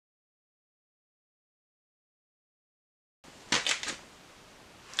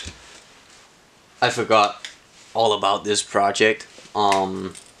I forgot all about this project.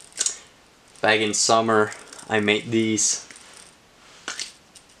 Back in summer I made these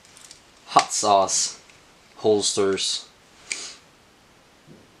hot sauce holsters,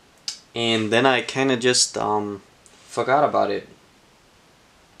 and then I kinda just forgot about it.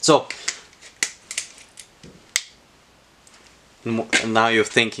 So and now you're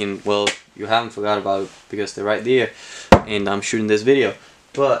thinking, well, you haven't forgot about it because they're right there and I'm shooting this video.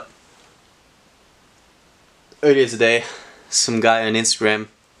 But earlier today, some guy on Instagram,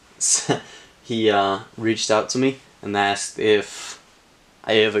 he reached out to me and asked if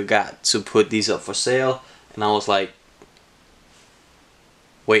I ever got to put these up for sale, and I was like,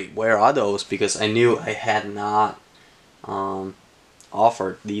 wait, where are those? Because I knew I had not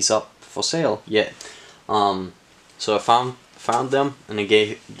offered these up for sale yet. So I found them, and I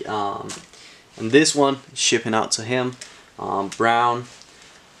gave and this one shipping out to him, brown,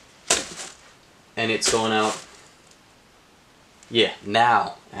 and it's going out, yeah,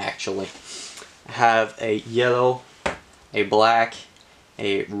 now actually. I have a yellow, a black,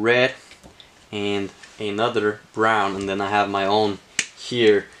 a red, and another brown, and then I have my own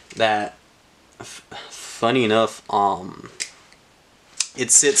here that funny enough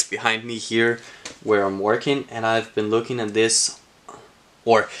it sits behind me here where I'm working, and I've been looking at this,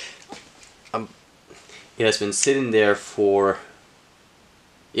 or it has been sitting there for,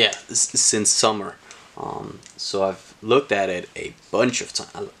 yeah, since summer. So I've looked at it a bunch of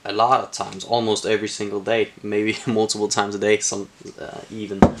times, a lot of times, almost every single day, maybe multiple times a day, some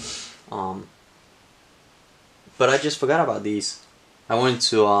even. But I just forgot about these. I wanted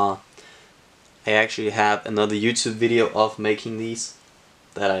to, I actually have another YouTube video of making these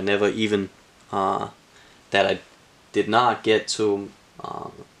that I never even, that I did not get to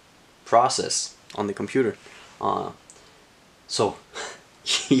process on the computer. So,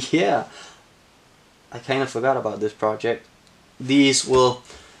 yeah, I kind of forgot about this project. These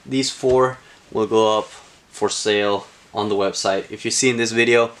four will go up for sale on the website. If you've seen this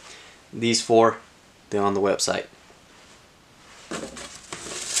video, these four, they're on the website.